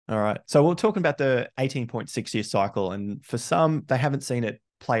All right. So we're talking about the 18.6 year cycle. And for some, they haven't seen it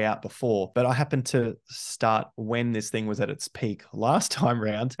play out before, but I happened to start when this thing was at its peak last time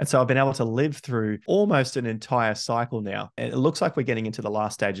round. And so I've been able to live through almost an entire cycle now. And it looks like we're getting into the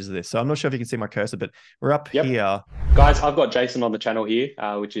last stages of this. So I'm not sure if you can see my cursor, but we're up Yep. here. Guys, I've got Jason on the channel here,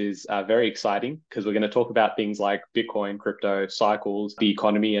 which is very exciting because we're going to talk about things like Bitcoin, crypto, cycles, the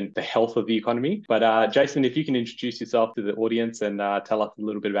economy, and the health of the economy. But Jason, if you can introduce yourself to the audience and tell us a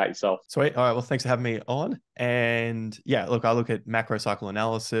little bit about yourself. Sweet. All right. Well, thanks for having me on. And yeah, look, I look at macro cycle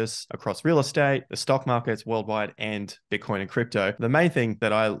analysis across real estate, the stock markets worldwide, and Bitcoin and crypto. The main thing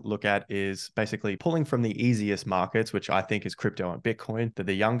that I look at is basically pulling from the easiest markets, which I think is crypto and Bitcoin. They're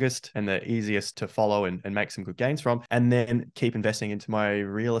the youngest and the easiest to follow and make some good gains from. And then keep investing into my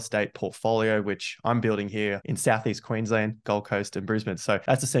real estate portfolio, which I'm building here in Southeast Queensland, Gold Coast, and Brisbane. So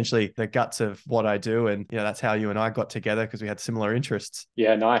that's essentially the guts of what I do. And, that's how you and I got together because we had similar interests.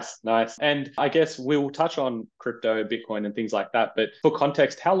 Yeah, nice, nice. And I guess we'll touch on crypto, Bitcoin, and things like that. But for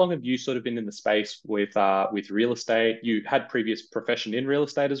context, how long have you sort of been in the space with real estate? You had previous profession in real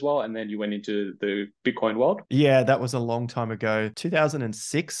estate as well, and then you went into the Bitcoin world. Yeah, that was a long time ago.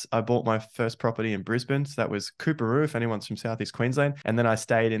 2006, I bought my first property in Brisbane. So that was Coorparoo, if anyone's from Southeast Queensland. And then I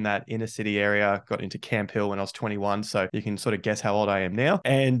stayed in that inner city area, got into Camp Hill when I was 21. So you can sort of guess how old I am now.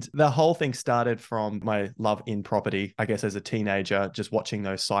 And the whole thing started from my love in property, I guess, as a teenager, just watching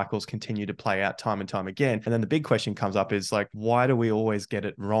those cycles continue to play out time and time again. And then the big question comes up is like, why do we always get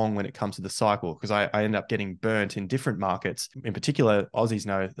it wrong when it comes to the cycle? Because I end up getting burnt in different markets. In particular, Aussies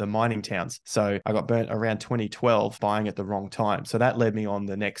know the mining towns. So I got burnt around 2012 buying at the wrong time. So that led me on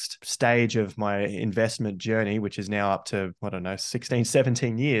the next stage of my investment journey, which is now up to, I don't know, 16,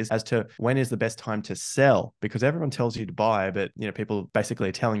 17 years as to when is the best time to sell, because everyone tells you to buy, but people basically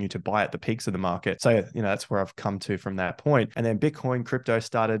are telling you to buy at the peaks of the market. So, that's where I've come to from that point. And then Bitcoin crypto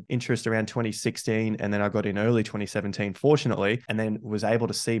started interest around 2016. And then I got in early 2017, fortunately, and then was able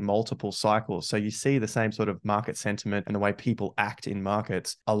to see multiple cycles. So you see the same sort of market sentiment and the way people act in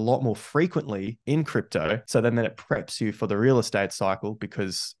markets a lot more frequently in crypto. So then it preps you for the real estate cycle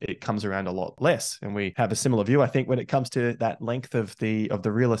because it comes around a lot less. And we have a similar view, I think, when it comes to that length of the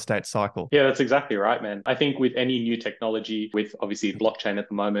real estate cycle. Yeah, that's exactly right, man. I think with any new technology, with obviously blockchain at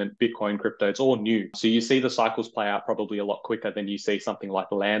the moment, Bitcoin, crypto, it's all new. So you see the cycles play out probably a lot quicker than you see something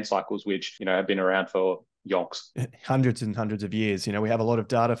like land cycles, which, have been around for yonks. Hundreds and hundreds of years. We have a lot of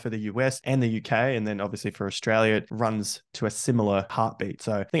data for the US and the UK, and then obviously for Australia, it runs to a similar heartbeat.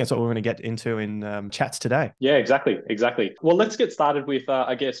 So I think that's what we're going to get into in chats today. Yeah, exactly. Exactly. Well, let's get started with,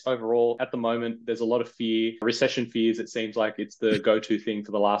 I guess, overall, at the moment, there's a lot of fear, recession fears. It seems like it's the go-to thing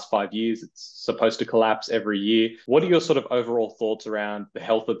for the last 5 years. It's supposed to collapse every year. What are your sort of overall thoughts around the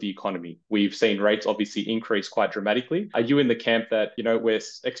health of the economy? We've seen rates obviously increase quite dramatically. Are you in the camp that, we're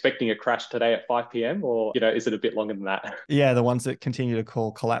expecting a crash today at 5 p.m. or, is it a bit longer than that? Yeah, the ones that continue to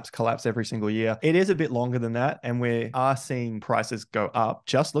call collapse every single year. It is a bit longer than that. And we are seeing prices go up.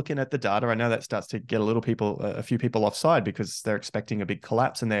 Just looking at the data, I know that starts to get a few people offside because they're expecting a big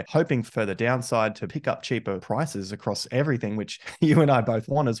collapse and they're hoping for the downside to pick up cheaper prices across everything, which you and I both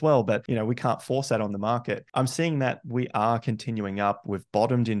want as well. But, we can't force that on the market. I'm seeing that we are continuing up. We've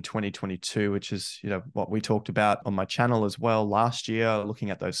bottomed in 2022, which is, what we talked about on my channel as well last year,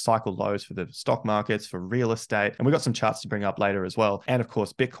 looking at those cycle lows for the stock markets, for real estate. And we've got some charts to bring up later as well. And of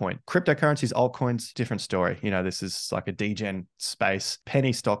course, Bitcoin. Cryptocurrencies, altcoins, different story. This is like a degen space,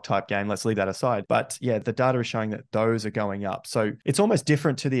 penny stock type game. Let's leave that aside. But yeah, the data is showing that those are going up. So it's almost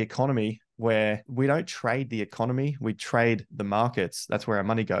different to the economy, where we don't trade the economy, we trade the markets. That's where our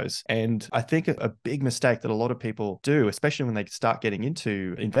money goes. And I think a big mistake that a lot of people do, especially when they start getting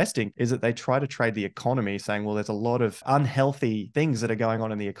into investing, is that they try to trade the economy saying, well, there's a lot of unhealthy things that are going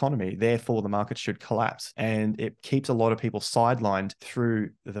on in the economy, therefore the market should collapse. And it keeps a lot of people sidelined through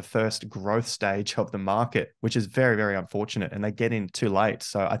the first growth stage of the market, which is very, very unfortunate. And they get in too late.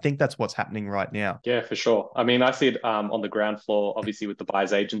 So I think that's what's happening right now. Yeah, for sure. I mean, I see it on the ground floor, obviously with the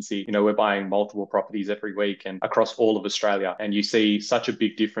buyer's agency. We're buying multiple properties every week and across all of Australia. And you see such a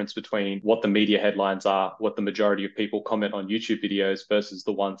big difference between what the media headlines are, what the majority of people comment on YouTube videos versus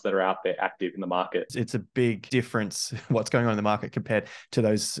the ones that are out there active in the market. It's a big difference what's going on in the market compared to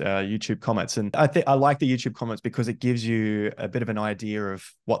those YouTube comments. And I like the YouTube comments because it gives you a bit of an idea of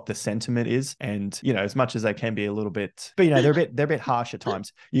what the sentiment is. And, as much as they can be a little bit, but they're a bit harsh at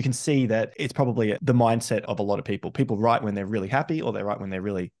times. You can see that it's probably the mindset of a lot of people. People write when they're really happy or they write when they're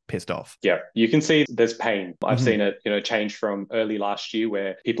really pissed off. Yeah, you can see there's pain. I've Mhm. seen it, change from early last year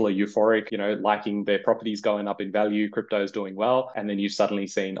where people are euphoric, liking their properties going up in value, crypto's doing well, and then you've suddenly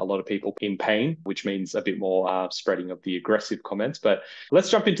seen a lot of people in pain, which means a bit more spreading of the aggressive comments. But let's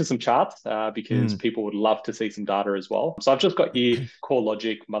jump into some charts because Mm. people would love to see some data as well. So I've just got here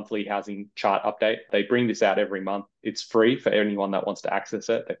CoreLogic monthly housing chart update. They bring this out every month. It's free for anyone that wants to access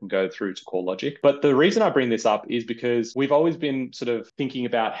it. They can go through to CoreLogic. But the reason I bring this up is because we've always been sort of thinking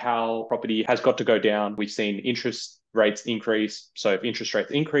about how property has got to go down. We've seen interest rates increase. So if interest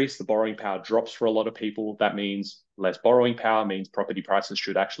rates increase, the borrowing power drops for a lot of people. That means less borrowing power means property prices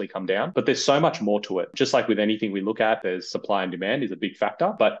should actually come down. But there's so much more to it. Just like with anything we look at, there's supply and demand is a big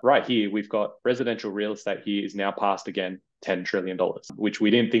factor. But right here, we've got residential real estate here is now past again $10 trillion, which we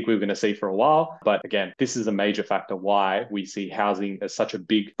didn't think we were going to see for a while. But again, this is a major factor why we see housing as such a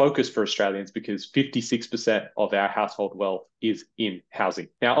big focus for Australians, because 56% of our household wealth is in housing.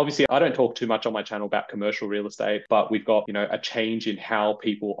 Now, obviously, I don't talk too much on my channel about commercial real estate, but we've got, a change in how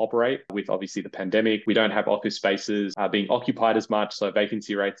people operate with obviously the pandemic. We don't have office spaces being occupied as much. So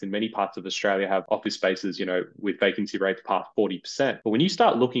vacancy rates in many parts of Australia have office spaces, with vacancy rates past 40%. But when you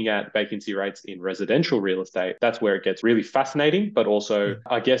start looking at vacancy rates in residential real estate, that's where it gets really fascinating, but also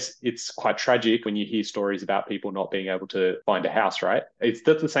I guess it's quite tragic when you hear stories about people not being able to find a house, right?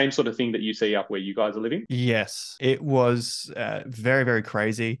 That's the same sort of thing that you see up where you guys are living. Yes, it was very, very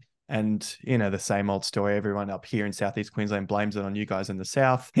crazy. And, the same old story. Everyone up here in Southeast Queensland blames it on you guys in the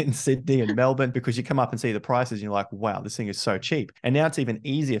south, in Sydney and Melbourne, because you come up and see the prices and you're like, wow, this thing is so cheap. And now it's even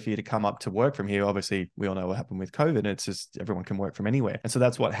easier for you to come up to work from here. Obviously, we all know what happened with COVID. It's just everyone can work from anywhere. And so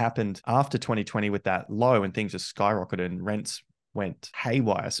that's what happened after 2020 with that low, and things just skyrocketed and rents went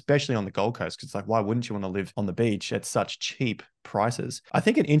haywire, especially on the Gold Coast. Because it's like, why wouldn't you want to live on the beach at such cheap prices? I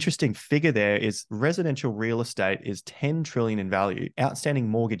think an interesting figure there is residential real estate is 10 trillion in value. Outstanding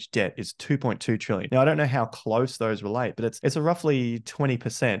mortgage debt is 2.2 trillion. Now, I don't know how close those relate, but it's a roughly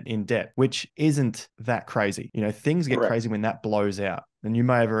 20% in debt, which isn't that crazy. Things get Correct. crazy when that blows out. And you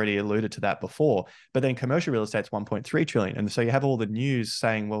may have already alluded to that before, but then commercial real estate's 1.3 trillion. And so you have all the news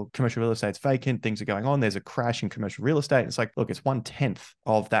saying, well, commercial real estate's vacant, things are going on, there's a crash in commercial real estate. It's like, look, it's 1/10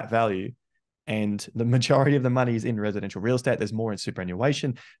 of that value. And the majority of the money is in residential real estate. There's more in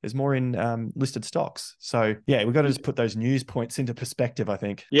superannuation. There's more in listed stocks. So yeah, we've got to just put those news points into perspective, I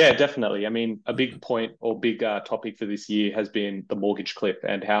think. Yeah, definitely. I mean, a big point or big topic for this year has been the mortgage cliff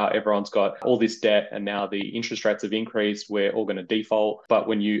and how everyone's got all this debt and now the interest rates have increased. We're all going to default. But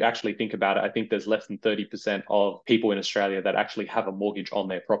when you actually think about it, I think there's less than 30% of people in Australia that actually have a mortgage on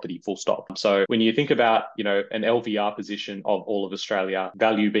their property, full stop. So when you think about, an LVR position of all of Australia,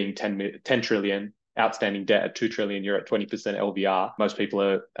 value being 10 trillion, outstanding debt at 2 trillion, you're at 20% LVR. Most people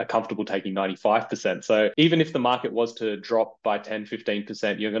are comfortable taking 95%. So even if the market was to drop by 10,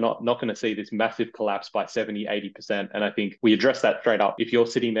 15%, you're not going to see this massive collapse by 70, 80%. And I think we address that straight up. If you're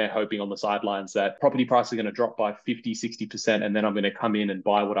sitting there hoping on the sidelines that property prices are going to drop by 50, 60%, and then I'm going to come in and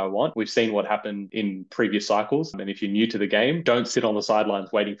buy what I want, we've seen what happened in previous cycles. And if you're new to the game, don't sit on the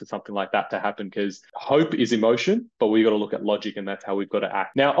sidelines waiting for something like that to happen, because hope is emotion, but we've got to look at logic, and that's how we've got to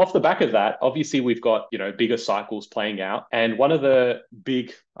act. Now, off the back of that, obviously we've got, bigger cycles playing out. And one of the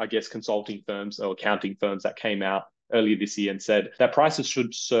big, I guess, consulting firms or accounting firms that came out earlier this year and said that prices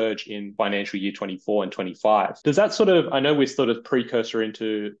should surge in financial year 24 and 25. Does that I know we're sort of precursor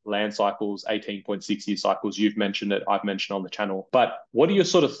into land cycles, 18.6 year cycles. You've mentioned it, I've mentioned on the channel. But what are your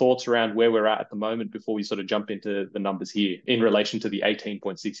sort of thoughts around where we're at the moment before we sort of jump into the numbers here in relation to the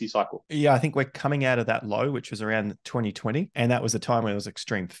 18.6 year cycle? Yeah, I think we're coming out of that low, which was around 2020. And that was a time where there was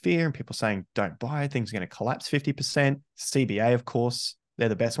extreme fear and people saying, don't buy, things are going to collapse 50%. CBA, of course, they're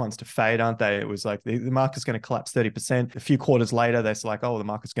the best ones to fade, aren't they? It was like the market's going to collapse 30%. A few quarters later, they're like, oh, the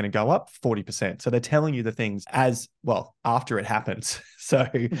market's going to go up 40%. So they're telling you the things as well after it happens. So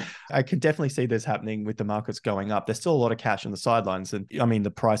I can definitely see this happening with the markets going up. There's still a lot of cash on the sidelines. And I mean,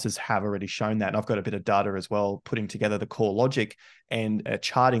 the prices have already shown that. And I've got a bit of data as well, putting together the CoreLogic and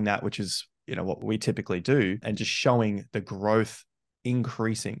charting that, which is, what we typically do, and just showing the growth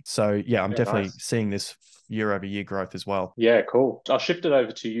increasing. So yeah, I'm definitely seeing this year over year growth as well. Yeah, cool. I'll shift it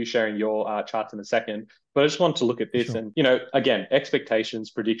over to you sharing your charts in a second. But I just want to look at this Sure. and, again, expectations,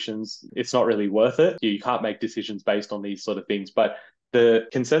 predictions, it's not really worth it. You can't make decisions based on these sort of things. But the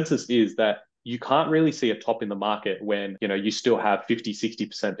consensus is that you can't really see a top in the market when, you still have 50,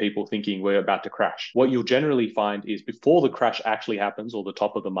 60% people thinking we're about to crash. What you'll generally find is before the crash actually happens or the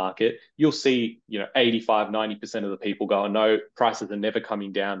top of the market, you'll see, 85, 90% of the people go, no, prices are never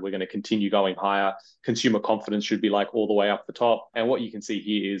coming down. We're going to continue going higher. Consumer confidence should be like all the way up the top. And what you can see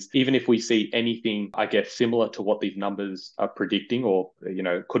here is even if we see anything, I guess, similar to what these numbers are predicting or,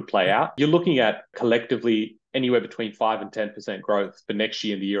 could play out, you're looking at collectively anywhere between 5 and 10% growth for next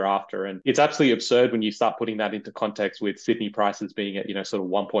year and the year after. And it's absolutely absurd when you start putting that into context with Sydney prices being at, sort of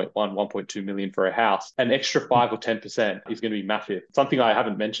 1.1, 1.2 million for a house. An extra 5 or 10% is going to be massive. Something I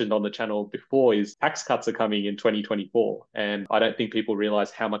haven't mentioned on the channel before is tax cuts are coming in 2024. And I don't think people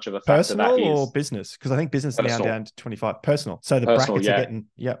realize how much of a factor that Personal is. or business? Because I think business is now Personal. down to 25. Personal. So the Personal, brackets yeah. are getting,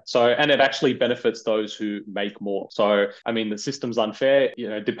 yep. So, and it actually benefits those who make more. So, I mean, the system's unfair,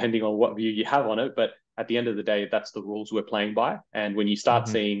 depending on what view you have on it, but at the end of the day, that's the rules we're playing by. And when you start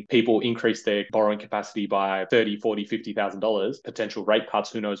seeing people increase their borrowing capacity by $30, $40, $50,000, potential rate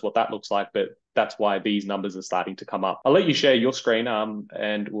cuts, who knows what that looks like, but that's why these numbers are starting to come up. I'll let you share your screen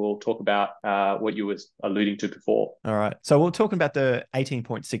and we'll talk about what you were alluding to before. All right. So we're talking about the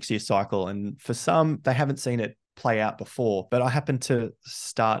 18.6 year cycle. And for some, they haven't seen it play out before, but I happened to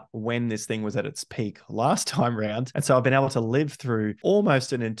start when this thing was at its peak last time round. And so I've been able to live through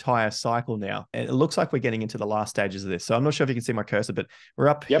almost an entire cycle now. And it looks like we're getting into the last stages of this. So I'm not sure if you can see my cursor, but we're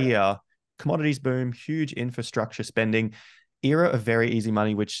up here. Commodities boom, huge infrastructure spending, era of very easy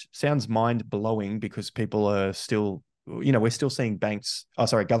money, which sounds mind blowing because people are still, we're still seeing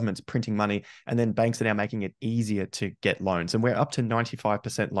governments printing money, and then banks are now making it easier to get loans. And we're up to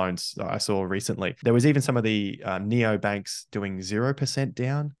 95% loans I saw recently. There was even some of the neo banks doing 0%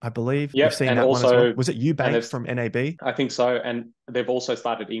 down, I believe. Yep. We've seen and that also, one as well. Was it UBank from NAB? I think so. And they've also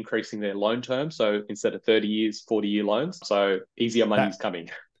started increasing their loan term. So instead of 30 years, 40-year loans. So easier money is coming.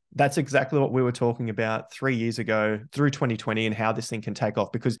 That's exactly what we were talking about 3 years ago through 2020 and how this thing can take off.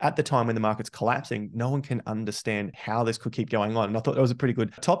 Because at the time when the market's collapsing, no one can understand how this could keep going on. And I thought that was a pretty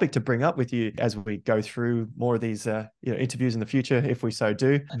good topic to bring up with you as we go through more of these interviews in the future, if we so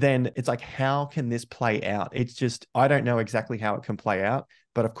do. Then it's like, how can this play out? It's just, I don't know exactly how it can play out.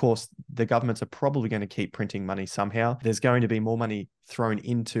 But of course, the governments are probably going to keep printing money somehow. There's going to be more money thrown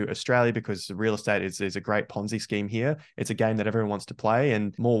into Australia because real estate is a great Ponzi scheme here. It's a game that everyone wants to play,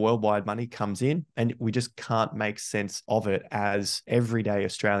 and more worldwide money comes in. And we just can't make sense of it as everyday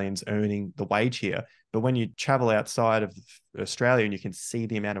Australians earning the wage here. But when you travel outside of Australia and you can see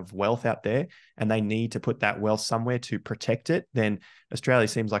the amount of wealth out there, and they need to put that wealth somewhere to protect it, then Australia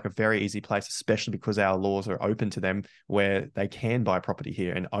seems like a very easy place, especially because our laws are open to them where they can buy property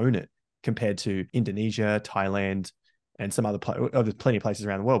here and own it, compared to Indonesia, Thailand, and some other there's plenty of places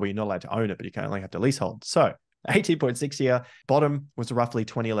around the world where you're not allowed to own it, but you can only have to leasehold. So 18.6 year bottom was roughly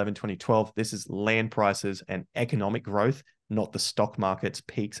 2011, 2012. This is land prices and economic growth, not the stock market's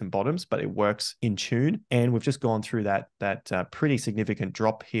peaks and bottoms, but it works in tune. And we've just gone through that pretty significant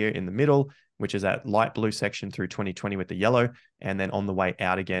drop here in the middle, which is that light blue section through 2020 with the yellow, and then on the way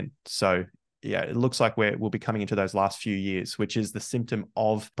out again. So yeah, it looks like we'll be coming into those last few years, which is the symptom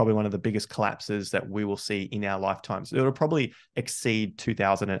of probably one of the biggest collapses that we will see in our lifetimes. It'll probably exceed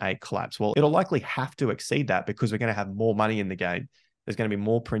 2008 collapse. Well, it'll likely have to exceed that because we're going to have more money in the game. There's going to be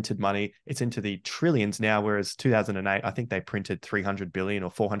more printed money. It's into the trillions now, whereas 2008, I think they printed 300 billion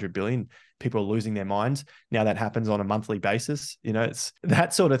or 400 billion. People are losing their minds. Now that happens on a monthly basis. It's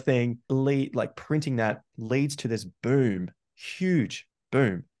that sort of thing. Like printing that leads to this boom, huge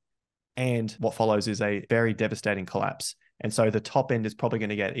boom. And what follows is a very devastating collapse. And so the top end is probably going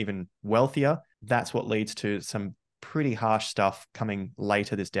to get even wealthier. That's what leads to some pretty harsh stuff coming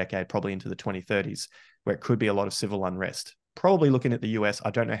later this decade, probably into the 2030s, where it could be a lot of civil unrest. Probably looking at the US.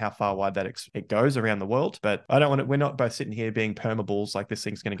 I don't know how far wide that it goes around the world, but we're not both sitting here being perma bulls like this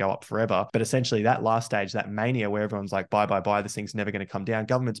thing's going to go up forever. But essentially that last stage, that mania where everyone's like, buy, this thing's never going to come down.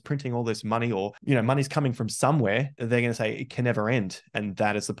 Government's printing all this money, or, money's coming from somewhere. They're going to say it can never end. And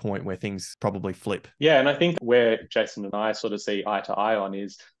that is the point where things probably flip. Yeah. And I think where Jason and I sort of see eye to eye on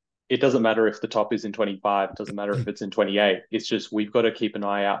is, it doesn't matter if the top is in 25, it doesn't matter if it's in 28. It's just, we've got to keep an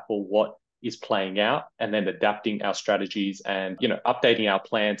eye out for what is playing out, and then adapting our strategies and, updating our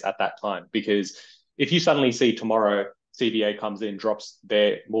plans at that time. Because if you suddenly see tomorrow CBA comes in, drops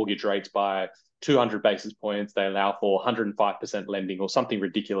their mortgage rates by 200 basis points, they allow for 105% lending or something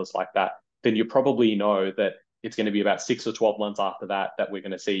ridiculous like that, then you probably know that it's going to be about 6 or 12 months after that we're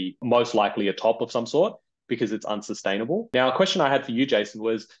going to see most likely a top of some sort. because it's unsustainable. Now, a question I had for you, Jason,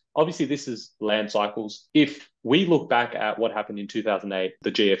 was obviously this is land cycles. If we look back at what happened in 2008,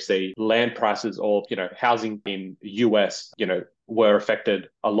 the GFC, land prices or, housing in US, were affected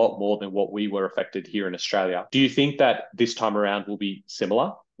a lot more than what we were affected here in Australia. Do you think that this time around will be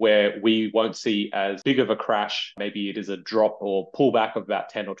similar, where we won't see as big of a crash? Maybe it is a drop or pullback of about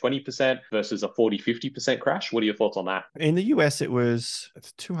 10 or 20% versus a 40, 50% crash. What are your thoughts on that? In the US, it was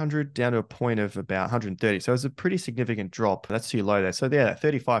 200 down to a point of about 130. So it was a pretty significant drop. That's too low there. So yeah,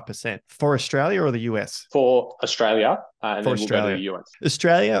 35% for Australia or the US? For Australia, and For then we'll go to Australia. the US.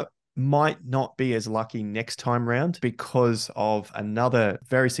 Australia might not be as lucky next time round because of another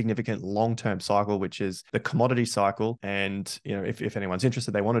very significant long-term cycle, which is the commodity cycle. And, if anyone's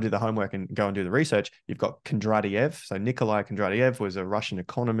interested, they want to do the homework and go and do the research. You've got Kondratiev. So Nikolai Kondratiev was a Russian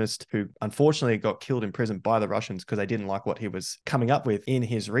economist who unfortunately got killed in prison by the Russians because they didn't like what he was coming up with in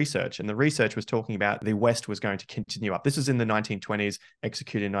his research. And the research was talking about the West was going to continue up. This is in the 1920s,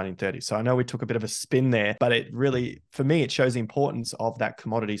 executed in 1930s. So I know we took a bit of a spin there, but it really, for me, it shows the importance of that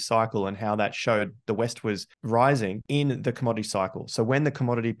commodity cycle and how that showed the West was rising in the commodity cycle. So when the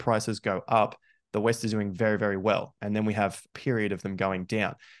commodity prices go up, the West is doing very, very well. And then we have a period of them going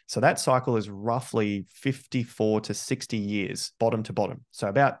down. So that cycle is roughly 54 to 60 years, bottom to bottom. So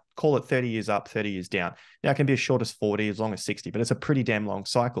about, call it 30 years up, 30 years down. Now it can be as short as 40, as long as 60, but it's a pretty damn long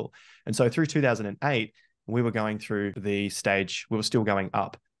cycle. And so through 2008, we were going through the stage, we were still going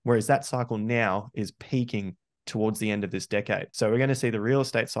up. Whereas that cycle now is peaking towards the end of this decade. So we're going to see the real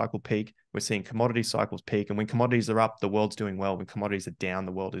estate cycle peak. We're seeing commodity cycles peak. And when commodities are up, the world's doing well. When commodities are down,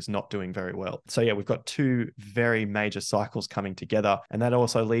 the world is not doing very well. So yeah, we've got two very major cycles coming together. And that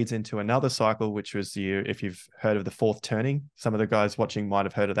also leads into another cycle, which was if you've heard of the fourth turning, some of the guys watching might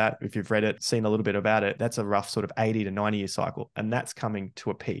have heard of that. If you've read it, seen a little bit about it, that's a rough sort of 80 to 90 year cycle. And that's coming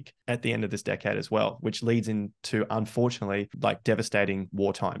to a peak at the end of this decade as well, which leads into, unfortunately, like devastating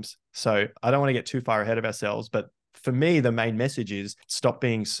war times. So I don't want to get too far ahead of ourselves, but for me, the main message is stop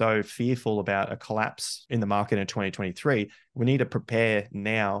being so fearful about a collapse in the market in 2023. We need to prepare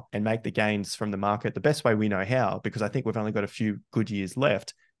now and make the gains from the market the best way we know how, because I think we've only got a few good years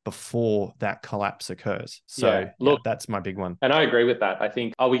left before that collapse occurs. So look, that's my big one. And I agree with that. I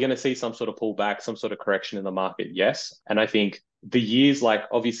think, are we going to see some sort of pullback, some sort of correction in the market? Yes. And I think the years, like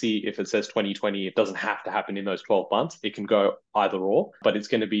obviously if it says 2020, it doesn't have to happen in those 12 months. It can go either or, but it's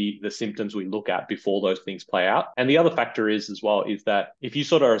going to be the symptoms we look at before those things play out. And the other factor is as well, is that if you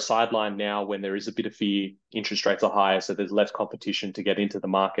sort of are sidelined now when there is a bit of fear, interest rates are higher, so there's less competition to get into the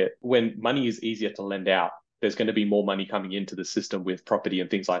market. When money is easier to lend out, there's going to be more money coming into the system with property and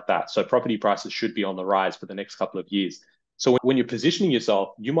things like that. So property prices should be on the rise for the next couple of years. So when you're positioning yourself,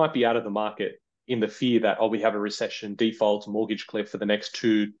 you might be out of the market in the fear that, oh, we have a recession, default, mortgage cliff for the next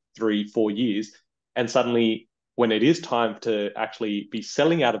 2, 3, 4 years. And suddenly when it is time to actually be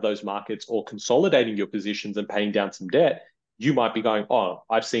selling out of those markets or consolidating your positions and paying down some debt, you might be going, oh,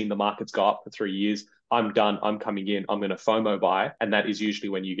 I've seen the markets go up for 3 years. I'm done. I'm coming in. I'm going to FOMO buy. And that is usually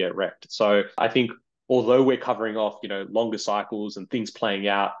when you get wrecked. So I think although we're covering off, longer cycles and things playing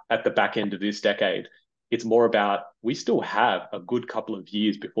out at the back end of this decade, it's more about we still have a good couple of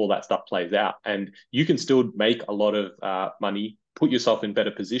years before that stuff plays out. And you can still make a lot of money, put yourself in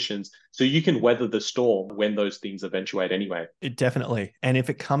better positions so you can weather the storm when those things eventuate anyway. Definitely. And if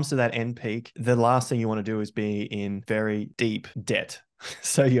it comes to that end peak, the last thing you want to do is be in very deep debt.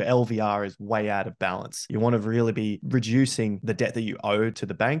 So your LVR is way out of balance. You want to really be reducing the debt that you owe to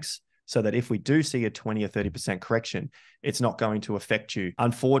the banks, so that if we do see a 20 or 30% correction, it's not going to affect you.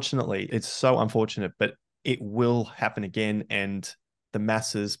 Unfortunately, it's so unfortunate, but it will happen again. And the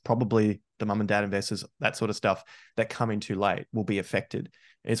masses, probably the mum and dad investors, that sort of stuff that come in too late will be affected.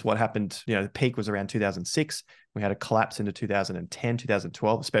 It's what happened. The peak was around 2006. We had a collapse into 2010,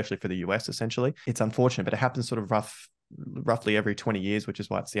 2012, especially for the US, essentially. It's unfortunate, but it happens sort of roughly every 20 years, which is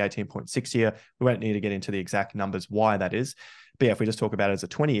why it's the 18.6 year. We won't need to get into the exact numbers why that is. But yeah, if we just talk about it as a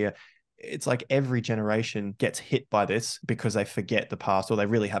 20 year, it's like every generation gets hit by this because they forget the past or they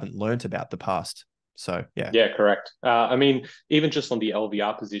really haven't learned about the past. So, yeah. Yeah, correct. I mean, even just on the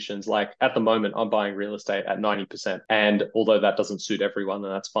LVR positions, like at the moment, I'm buying real estate at 90%. And although that doesn't suit everyone,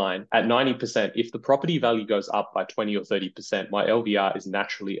 and that's fine, at 90%, if the property value goes up by 20 or 30%, my LVR is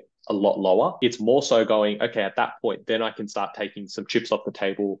naturally a lot lower. It's more so going, okay, at that point, then I can start taking some chips off the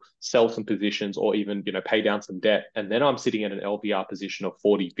table, sell some positions, or even, pay down some debt. And then I'm sitting at an LVR position of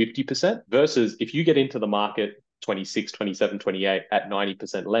 40, 50% versus if you get into the market 26, 27, 28 at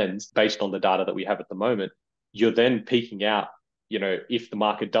 90% lens, based on the data that we have at the moment, you're then peaking out. If the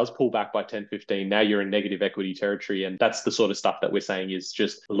market does pull back by 10, 15, now you're in negative equity territory. And that's the sort of stuff that we're saying is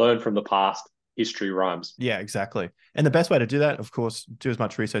just learn from the past, history rhymes. Yeah, exactly. And the best way to do that, of course, do as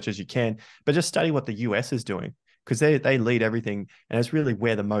much research as you can, but just study what the US is doing, because they lead everything, and it's really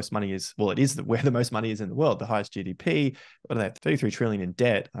where the most money is. Well, it is where the most money is in the world. The highest GDP. What are they? 33 trillion in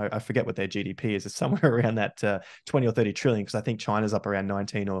debt. I forget what their GDP is. It's somewhere around that 20 or 30 trillion, because I think China's up around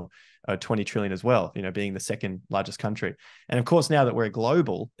 19 or 20 trillion as well. You know, being the second largest country. And of course, now that we're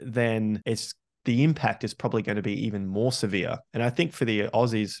global, then the impact is probably going to be even more severe. And I think for the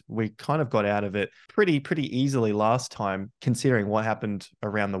Aussies, we kind of got out of it pretty easily last time, considering what happened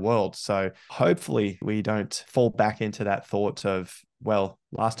around the world. So hopefully we don't fall back into that thought of, well,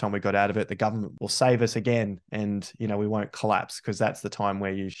 last time we got out of it, the government will save us again, and we won't collapse, because that's the time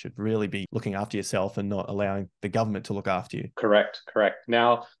where you should really be looking after yourself and not allowing the government to look after you. Correct.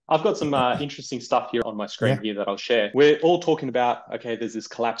 Now, I've got some interesting stuff here on my screen here that I'll share. We're all talking about, okay, there's this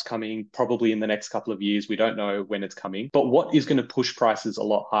collapse coming probably in the next couple of years. We don't know when it's coming, but what is going to push prices a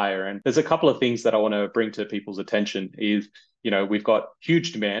lot higher? And there's a couple of things that I want to bring to people's attention is, we've got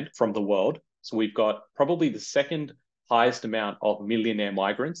huge demand from the world. So we've got probably the second highest amount of millionaire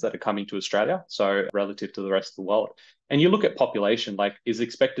migrants that are coming to Australia, so relative to the rest of the world. And you look at population, is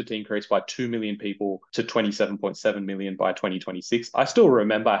expected to increase by 2 million people to 27.7 million by 2026. I still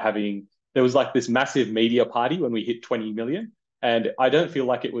remember there was this massive media party when we hit 20 million. And I don't feel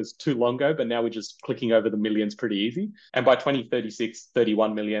like it was too long ago, but now we're just clicking over the millions pretty easy. And by 2036,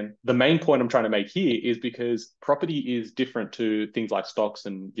 31 million. The main point I'm trying to make here is because property is different to things like stocks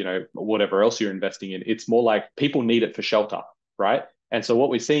and, whatever else you're investing in. It's more like people need it for shelter, right? And so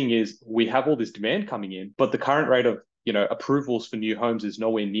what we're seeing is we have all this demand coming in, but the current rate of approvals for new homes is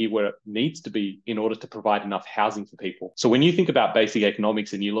nowhere near where it needs to be in order to provide enough housing for people. So when you think about basic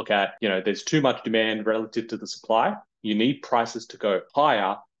economics and you look at, there's too much demand relative to the supply, you need prices to go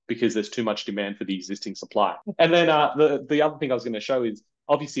higher because there's too much demand for the existing supply. And then the other thing I was going to show is,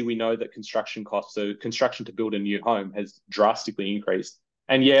 obviously we know that construction costs, so construction to build a new home has drastically increased.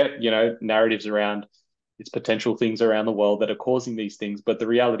 And narratives around it's potential things around the world that are causing these things. But the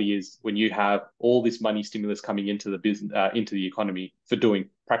reality is, when you have all this money stimulus coming into the business, into the economy for doing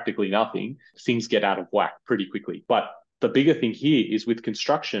practically nothing, things get out of whack pretty quickly. But the bigger thing here is with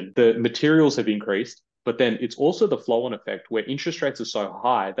construction, the materials have increased, but then it's also the flow-on effect where interest rates are so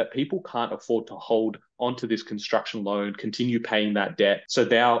high that people can't afford to hold onto this construction loan, continue paying that debt. So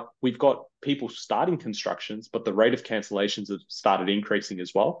now we've got people starting constructions, but the rate of cancellations have started increasing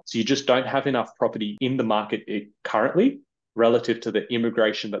as well. So you just don't have enough property in the market currently relative to the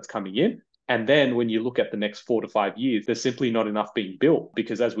immigration that's coming in. And then when you look at the next 4 to 5 years, there's simply not enough being built,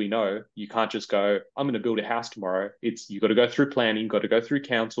 because as we know, you can't just go, I'm going to build a house tomorrow. You've got to go through planning, got to go through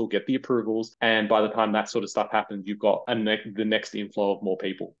council, get the approvals. And by the time that sort of stuff happens, you've got the next inflow of more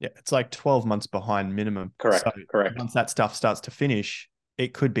people. Yeah, it's like 12 months behind minimum. Correct. Once that stuff starts to finish,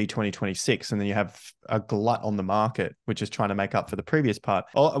 it could be 2026, and then you have a glut on the market, which is trying to make up for the previous part.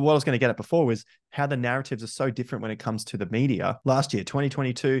 What I was going to get at before was how the narratives are so different when it comes to the media. Last year,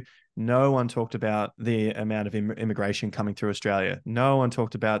 2022, no one talked about the amount of immigration coming through Australia. No one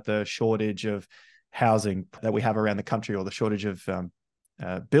talked about the shortage of housing that we have around the country, or the shortage of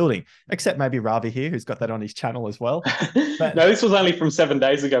building, except maybe Ravi here, who's got that on his channel as well. But no, this was only from 7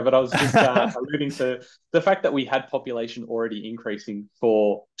 days ago, but I was just alluding to the fact that we had population already increasing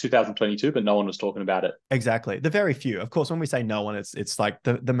for 2022, but no one was talking about it. Exactly. The very few. Of course, when we say no one, it's like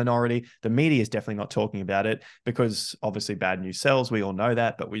the minority. The media is definitely not talking about it, because obviously bad news sells. We all know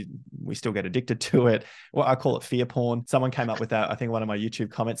that, but we still get addicted to it. Well, I call it fear porn. Someone came up with that, I think, one of my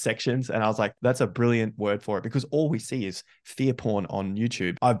YouTube comment sections, and I was like, that's a brilliant word for it, because all we see is fear porn on YouTube.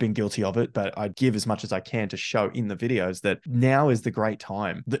 I've been guilty of it, but I give as much as I can to show in the videos that now is the great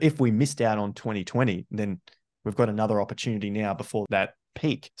time. If we missed out on 2020, then we've got another opportunity now before that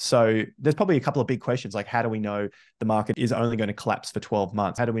peak. So there's probably a couple of big questions, like how do we know the market is only going to collapse for 12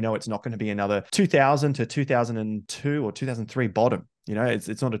 months? How do we know it's not going to be another 2000 to 2002 or 2003 bottom?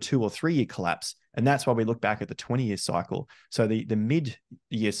 It's not a 2 or 3 year collapse. And that's why we look back at the 20-year cycle. So the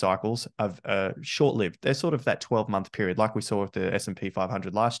mid-year cycles are short-lived. They're sort of that 12-month period, like we saw with the S&P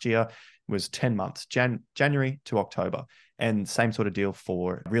 500 last year, was 10 months, January to October. And same sort of deal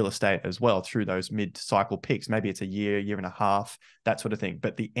for real estate as well, through those mid-cycle peaks. Maybe it's a year and a half, that sort of thing.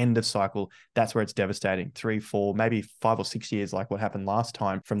 But the end of cycle, that's where it's devastating. 3, 4, maybe 5 or 6 years, like what happened last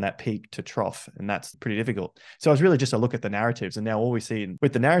time, from that peak to trough. And that's pretty difficult. So it's really just a look at the narratives. And now all we see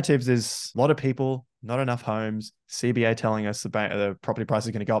with the narratives is a lot of people not enough homes, CBA telling us the property price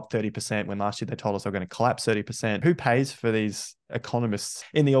is going to go up 30% when last year they told us they're going to collapse 30%. Who pays for these economists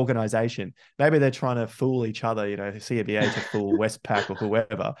in the organization? Maybe they're trying to fool each other, CBA to fool Westpac or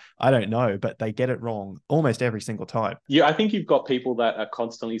whoever. I don't know, but they get it wrong almost every single time. Yeah, I think you've got people that are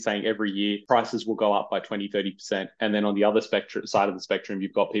constantly saying every year prices will go up by 20, 30%. And then on the other side of the spectrum,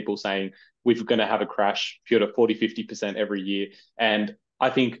 you've got people saying we're going to have a crash, 40, 50% every year. And I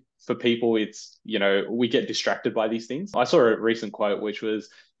think for people, it's, we get distracted by these things. I saw a recent quote, which was,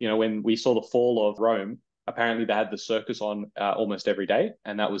 when we saw the fall of Rome, apparently they had the circus on almost every day,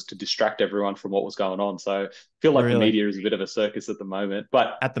 and that was to distract everyone from what was going on. So I feel like the media is a bit of a circus at the moment.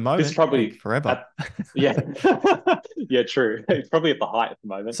 But at the moment, this is probably forever. Yeah. Yeah, true. It's probably at the height at the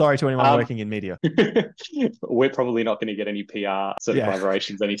moment. Sorry to anyone working in media. We're probably not going to get any PR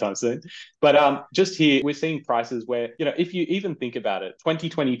collaborations anytime soon. But just here, we're seeing prices where, if you even think about it,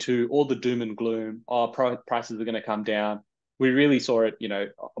 2022, all the doom and gloom, prices are going to come down. We really saw it,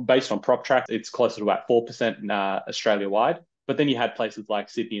 based on PropTrack, it's closer to about 4% Australia-wide. But then you had places like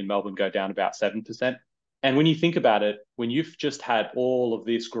Sydney and Melbourne go down about 7%. And when you think about it, when you've just had all of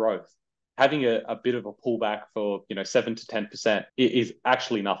this growth, having a bit of a pullback for 7 to 10% is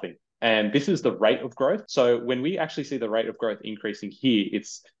actually nothing. And this is the rate of growth. So when we actually see the rate of growth increasing here,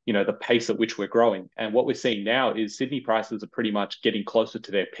 it's the pace at which we're growing. And what we're seeing now is Sydney prices are pretty much getting closer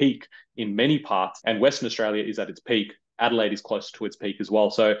to their peak in many parts, and Western Australia is at its peak. Adelaide is close to its peak as well.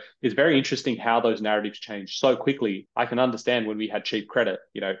 So it's very interesting how those narratives change so quickly. I can understand when we had cheap credit,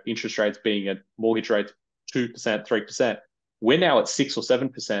 interest rates being at mortgage rates 2%, 3%. We're now at 6 or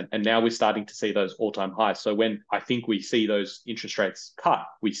 7%, and now we're starting to see those all-time highs. So when I think we see those interest rates cut,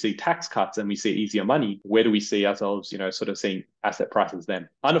 we see tax cuts, and we see easier money, where do we see ourselves, sort of seeing asset prices then?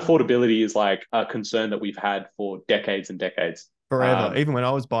 Unaffordability is like a concern that we've had for decades and decades. Forever. Even when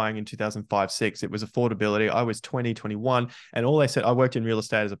I was buying in 2005-06, it was affordability. I was 20, 21. And all they said, I worked in real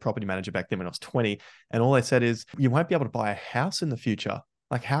estate as a property manager back then when I was 20. And all they said is, you won't be able to buy a house in the future.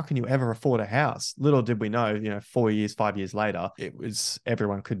 Like, how can you ever afford a house? Little did we know, 4 years, 5 years later, it was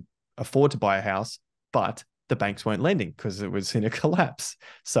everyone could afford to buy a house, but the banks weren't lending because it was in a collapse.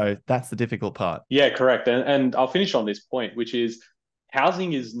 So that's the difficult part. Yeah, correct. And I'll finish on this point, which is,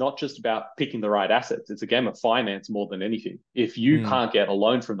 housing is not just about picking the right assets. It's a game of finance more than anything. If you can't get a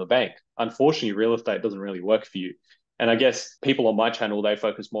loan from the bank, unfortunately, real estate doesn't really work for you. And I guess people on my channel, they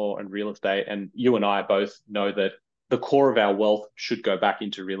focus more on real estate. And you and I both know that the core of our wealth should go back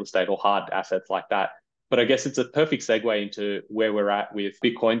into real estate or hard assets like that. But I guess it's a perfect segue into where we're at with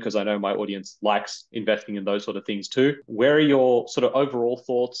Bitcoin, because I know my audience likes investing in those sort of things too. Where are your sort of overall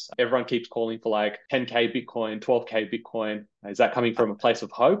thoughts? Everyone keeps calling for like 10K Bitcoin, 12K Bitcoin. Is that coming from a place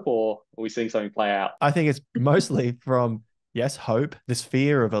of hope, or are we seeing something play out? I think it's mostly from, yes, hope, this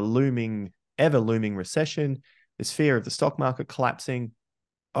fear of a ever looming recession, this fear of the stock market collapsing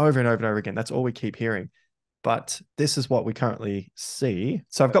over and over and over again. That's all we keep hearing. But this is what we currently see.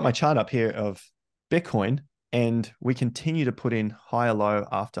 So I've got my chart up here of Bitcoin, and we continue to put in higher low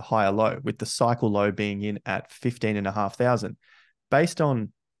after higher low, with the cycle low being in at 15,500. Based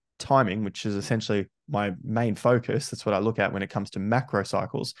on timing, which is essentially my main focus, that's what I look at when it comes to macro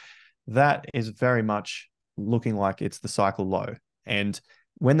cycles, that is very much looking like it's the cycle low. And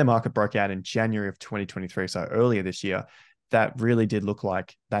when the market broke out in January of 2023, so earlier this year, that really did look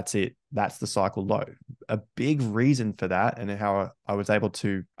like that's it. That's the cycle low. A big reason for that, and how I was able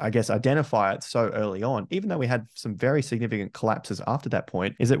to, I guess, identify it so early on, even though we had some very significant collapses after that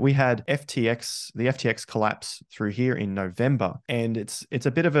point, is that we had the FTX collapse through here in November. And it's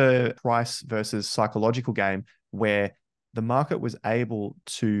a bit of a price versus psychological game where the market was able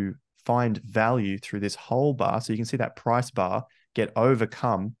to find value through this whole bar. So you can see that price bar get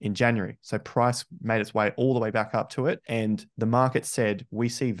overcome in January. So price made its way all the way back up to it. And the market said, we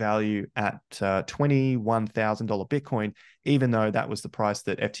see value at $21,000 Bitcoin, even though that was the price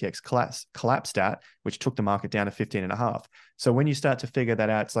that FTX collapsed at, which took the market down to 15.5. So when you start to figure that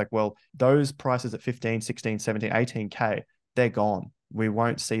out, it's like, well, those prices at 15, 16, 17, 18K, they're gone. We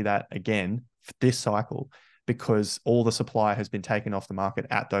won't see that again for this cycle, because all the supply has been taken off the market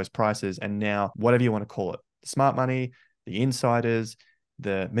at those prices. And now, whatever you want to call it, smart money, the insiders,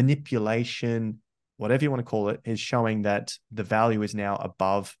 the manipulation, whatever you want to call it, is showing that the value is now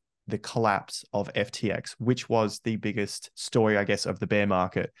above the collapse of FTX, which was the biggest story, I guess, of the bear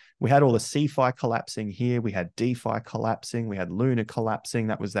market. We had all the CeFi collapsing here. We had DeFi collapsing. We had Luna collapsing.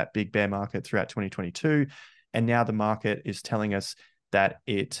 That was that big bear market throughout 2022. And now the market is telling us that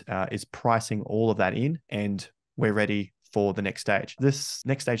it is pricing all of that in, and we're ready for the next stage. This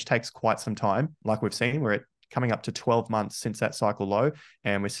next stage takes quite some time, like we've seen. We're at coming up to 12 months since that cycle low,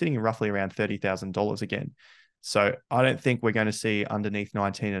 and we're sitting roughly around $30,000 again. So I don't think we're going to see underneath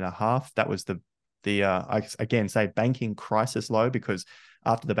 19 and a half. That was I again say banking crisis low, because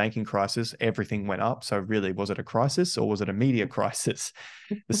after the banking crisis, everything went up. So really, was it a crisis or was it a media crisis?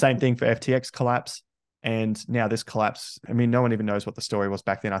 The same thing for FTX collapse. And now this collapse, I mean, no one even knows what the story was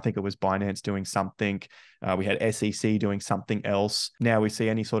back then. I think it was Binance doing something. We had SEC doing something else. Now we see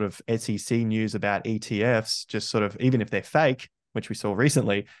any sort of SEC news about ETFs, just sort of, even if they're fake, which we saw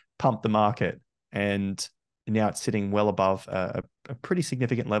recently, pump the market. And now it's sitting well above a pretty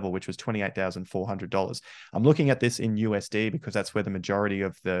significant level, which was $28,400. I'm looking at this in USD because that's where the majority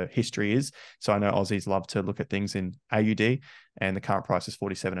of the history is. So I know Aussies love to look at things in AUD, and the current price is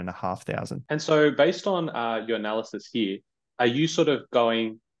 47,500. And so based on your analysis here, are you sort of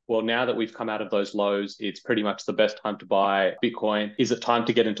going, well, now that we've come out of those lows, it's pretty much the best time to buy Bitcoin. Is it time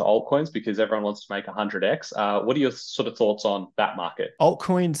to get into altcoins because everyone wants to make 100x? What are your sort of thoughts on that market?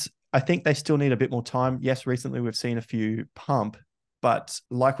 Altcoins, I think they still need a bit more time. Yes, recently we've seen a few pump, but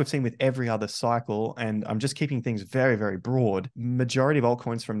like we've seen with every other cycle, and I'm just keeping things very, very broad, majority of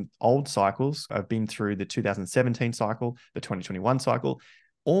altcoins from old cycles, I've been through the 2017 cycle, the 2021 cycle,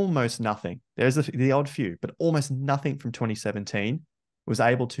 almost nothing. There's the odd few, but almost nothing from 2017 was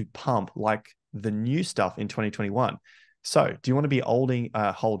able to pump like the new stuff in 2021. So do you want to be holding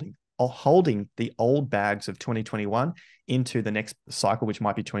the old bags of 2021 into the next cycle, which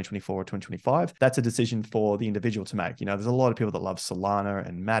might be 2024 or 2025? That's a decision for the individual to make. You know, there's a lot of people that love Solana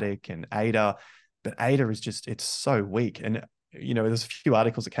and Matic and ADA, but ADA is just, it's so weak. And, you know, there's a few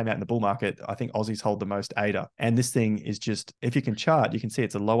articles that came out in the bull market. I think Aussies hold the most ADA. And this thing is just, if you can chart, you can see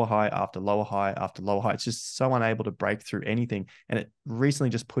it's a lower high after lower high after lower high. It's just so unable to break through anything. And it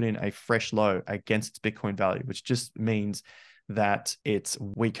recently just put in a fresh low against its Bitcoin value, which just means that it's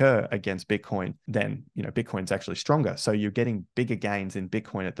weaker against Bitcoin than, you know, Bitcoin's actually stronger. So you're getting bigger gains in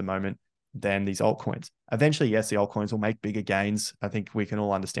Bitcoin at the moment than these altcoins. Eventually, yes, the altcoins will make bigger gains. I think we can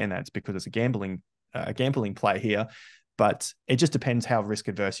all understand that. It's because it's a gambling play here, but it just depends how risk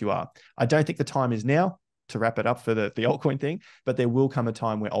adverse you are. I don't think the time is now to wrap it up for the altcoin thing, but there will come a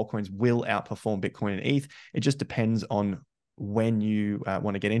time where altcoins will outperform Bitcoin and ETH. It just depends on when you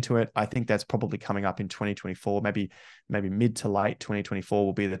want to get into it. I think that's probably coming up in 2024, maybe mid to late 2024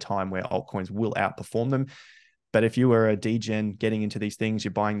 will be the time where altcoins will outperform them. But if you were a degen getting into these things,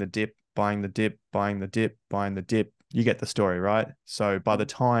 you're buying the dip, buying the dip, buying the dip, buying the dip, you get the story, right? So by the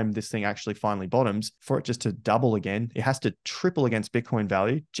time this thing actually finally bottoms, for it just to double again, it has to triple against Bitcoin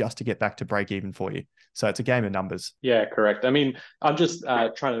value just to get back to break even for you. So it's a game of numbers. Yeah, correct. I mean, I'm just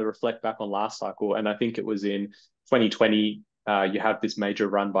trying to reflect back on last cycle, and I think it was in 2020, you have this major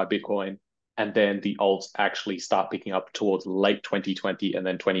run by Bitcoin, and then the alts actually start picking up towards late 2020, and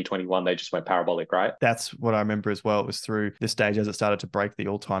then 2021, they just went parabolic, right? That's what I remember as well. It was through this stage as it started to break the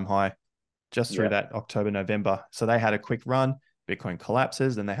all-time high, just through that October, November. So they had a quick run, Bitcoin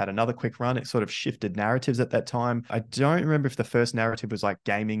collapses, then they had another quick run. It sort of shifted narratives at that time. I don't remember if the first narrative was like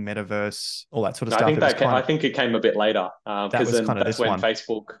gaming, metaverse, all that sort of stuff. I think it came a bit later, because then that's when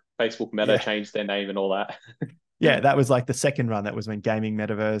Facebook Meta changed their name and all that. Yeah, that was like the second run. That was when gaming,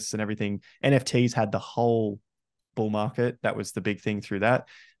 metaverse, and everything. NFTs had the whole bull market. That was the big thing through that.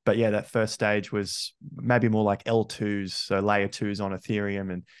 But yeah, that first stage was maybe more like L2s, so layer 2s on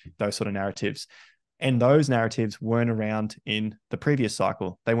Ethereum and those sort of narratives. And those narratives weren't around in the previous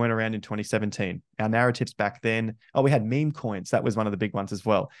cycle. They weren't around in 2017. Our narratives back then, we had meme coins. That was one of the big ones as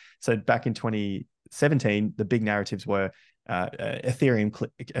well. So back in 2017, the big narratives were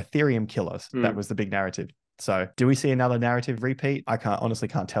Ethereum killers. That was the big narrative. So do we see another narrative repeat? I honestly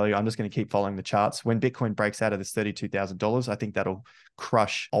can't tell you. I'm just going to keep following the charts. When Bitcoin breaks out of this $32,000, I think that'll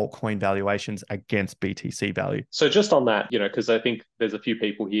crush altcoin valuations against BTC value. So just on that, because I think there's a few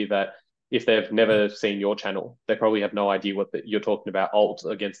people here that if they've never seen your channel, they probably have no idea what you're talking about alt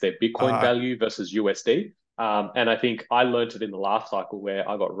against their Bitcoin value versus USD. And I think I learned it in the last cycle where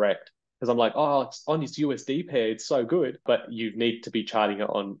I got wrecked. Because I'm like, it's on his USD pair, it's so good. But you need to be charting it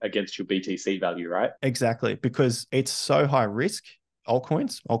on against your BTC value, right? Exactly, because it's so high risk.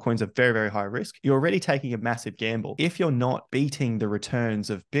 Altcoins are very, very high risk. You're already taking a massive gamble. If you're not beating the returns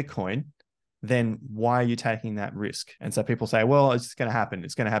of Bitcoin, then why are you taking that risk? And so people say, well, it's going to happen.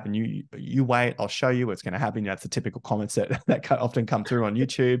 It's going to happen. You wait. I'll show you what's going to happen. That's the typical comments that often come through on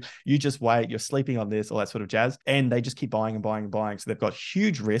YouTube. You just wait. You're sleeping on this, all that sort of jazz. And they just keep buying and buying and buying. So they've got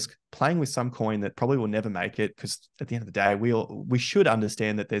huge risk playing with some coin that probably will never make it, because at the end of the day, we should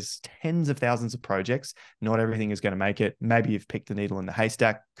understand that there's tens of thousands of projects. Not everything is going to make it. Maybe you've picked the needle in the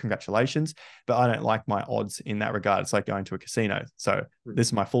haystack. Congratulations. But I don't like my odds in that regard. It's like going to a casino. So this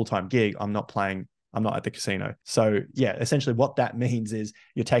is my full-time gig. I'm not playing I'm not at the casino. So yeah, essentially what that means is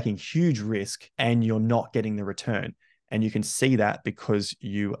you're taking huge risk and you're not getting the return. And you can see that because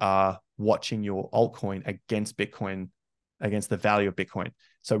you are watching your altcoin against Bitcoin, against the value of Bitcoin.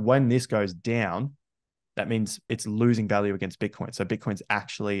 So when this goes down, that means it's losing value against Bitcoin. So Bitcoin's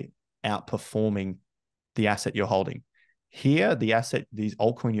actually outperforming the asset you're holding. Here, the asset, these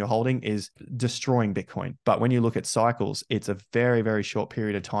altcoin you're holding is destroying Bitcoin. But when you look at cycles, it's a very, very short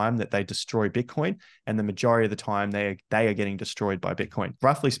period of time that they destroy Bitcoin. And the majority of the time, they are getting destroyed by Bitcoin.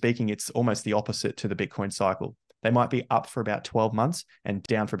 Roughly speaking, it's almost the opposite to the Bitcoin cycle. They might be up for about 12 months and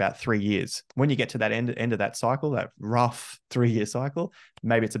down for about 3 years. When you get to that end of that cycle, that rough 3-year cycle,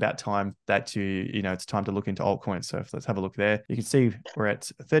 maybe it's about time that it's time to look into altcoins. So let's have a look there. You can see we're at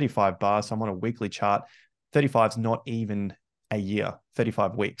 35 bars. So I'm on a weekly chart. 35 is not even a year,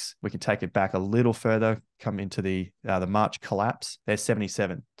 35 weeks. We can take it back a little further, come into the March collapse. There's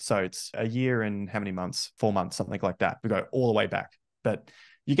 77. So it's a year and how many months? 4 months, something like that. We go all the way back. But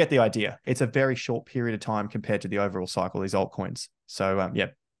you get the idea. It's a very short period of time compared to the overall cycle of these altcoins. So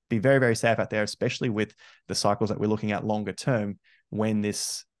be very, very safe out there, especially with the cycles that we're looking at longer term when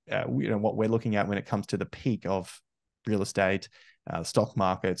this, what we're looking at when it comes to the peak of real estate, stock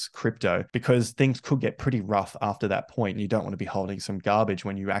markets, crypto, because things could get pretty rough after that point. And you don't want to be holding some garbage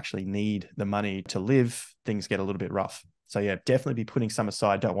when you actually need the money to live. Things get a little bit rough. So yeah, definitely be putting some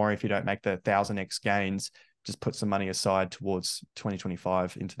aside. Don't worry if you don't make the 1,000x gains. Just put some money aside towards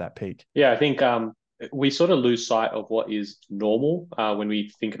 2025 into that peak. Yeah, I think we sort of lose sight of what is normal when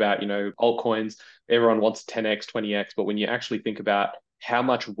we think about, altcoins. Everyone wants 10x, 20x, but when you actually think about how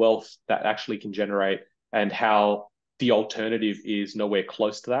much wealth that actually can generate and how the alternative is nowhere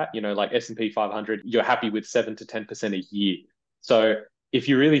close to that, like S&P 500, you're happy with 7 to 10% a year. So if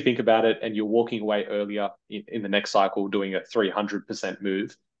you really think about it and you're walking away earlier in the next cycle doing a 300%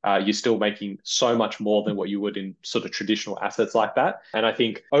 move, you're still making so much more than what you would in sort of traditional assets like that. And I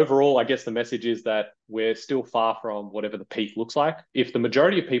think overall, I guess the message is that we're still far from whatever the peak looks like. If the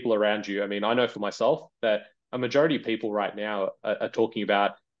majority of people around you, I mean, I know for myself that a majority of people right now are talking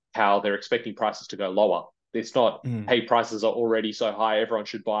about how they're expecting prices to go lower. It's not, hey, prices are already so high, everyone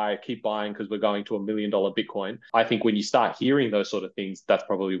should keep buying because we're going to $1 million Bitcoin. I think when you start hearing those sort of things, that's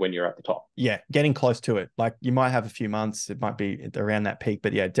probably when you're at the top. Yeah, getting close to it. Like you might have a few months, it might be around that peak,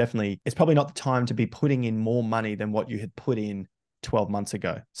 but yeah, definitely, it's probably not the time to be putting in more money than what you had put in 12 months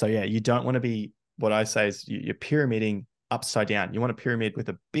ago. So yeah, you don't want to be, what I say is you're pyramiding upside down. You want a pyramid with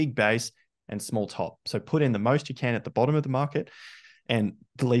a big base and small top. So put in the most you can at the bottom of the market and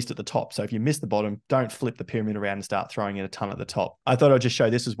the least at the top. So if you miss the bottom, don't flip the pyramid around and start throwing in a ton at the top. I thought I'd just show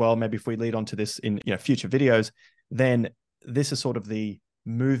this as well. Maybe if we lead on to this in future videos, then this is sort of the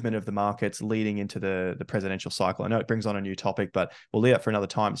movement of the markets leading into the presidential cycle. I know it brings on a new topic, but we'll leave that for another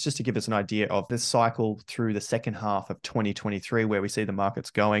time. It's just to give us an idea of this cycle through the second half of 2023, where we see the markets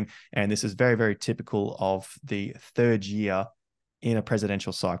going. And this is very, very typical of the third year in a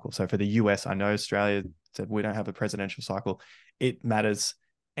presidential cycle. So for the US, I know Australia said we don't have a presidential cycle. It matters.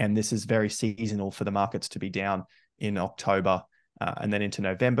 And this is very seasonal for the markets to be down in October. And then into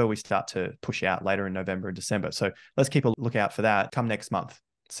November, we start to push out later in November and December. So let's keep a lookout for that come next month.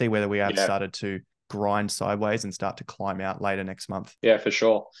 See whether we have started to grind sideways and start to climb out later next month. Yeah, for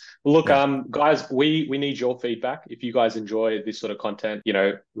sure. Well, look, guys, we need your feedback. If you guys enjoy this sort of content,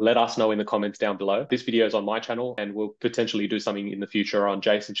 let us know in the comments down below. This video is on my channel and we'll potentially do something in the future on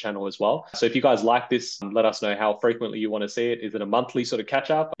Jason's channel as well. So if you guys like this, let us know how frequently you want to see it. Is it a monthly sort of catch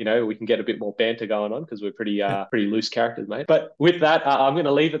up? We can get a bit more banter going on because we're pretty loose characters, mate. But with that, I'm going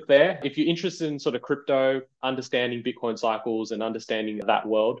to leave it there. If you're interested in sort of crypto, understanding Bitcoin cycles and understanding that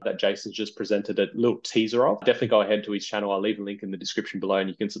world that Jason's just presented a little teaser of, definitely go ahead to his channel. I'll leave a link in the description below and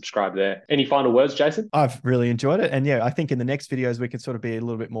you can subscribe there. Any final words, Jason? I've really enjoyed it. And yeah, I think in the next videos, we can sort of be a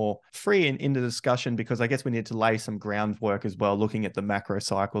little bit more free in the discussion, because I guess we need to lay some groundwork as well, looking at the macro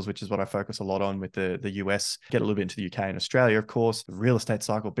cycles, which is what I focus a lot on with the US, get a little bit into the UK and Australia, of course, the real estate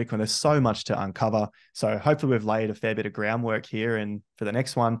cycle, Bitcoin. There's so much to uncover. So hopefully we've laid a fair bit of groundwork here. And for the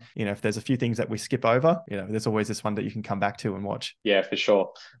next one, if there's a few things that we skip over, there's always this one that you can come back to and watch. Yeah, for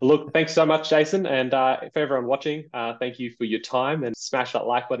sure. Well, look, thanks so much, Jason. And for everyone watching, thank you for your time, and smash that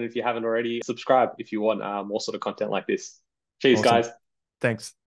like button if you haven't already. Subscribe if you want more sort of content like this. Cheers, awesome, guys. Thanks.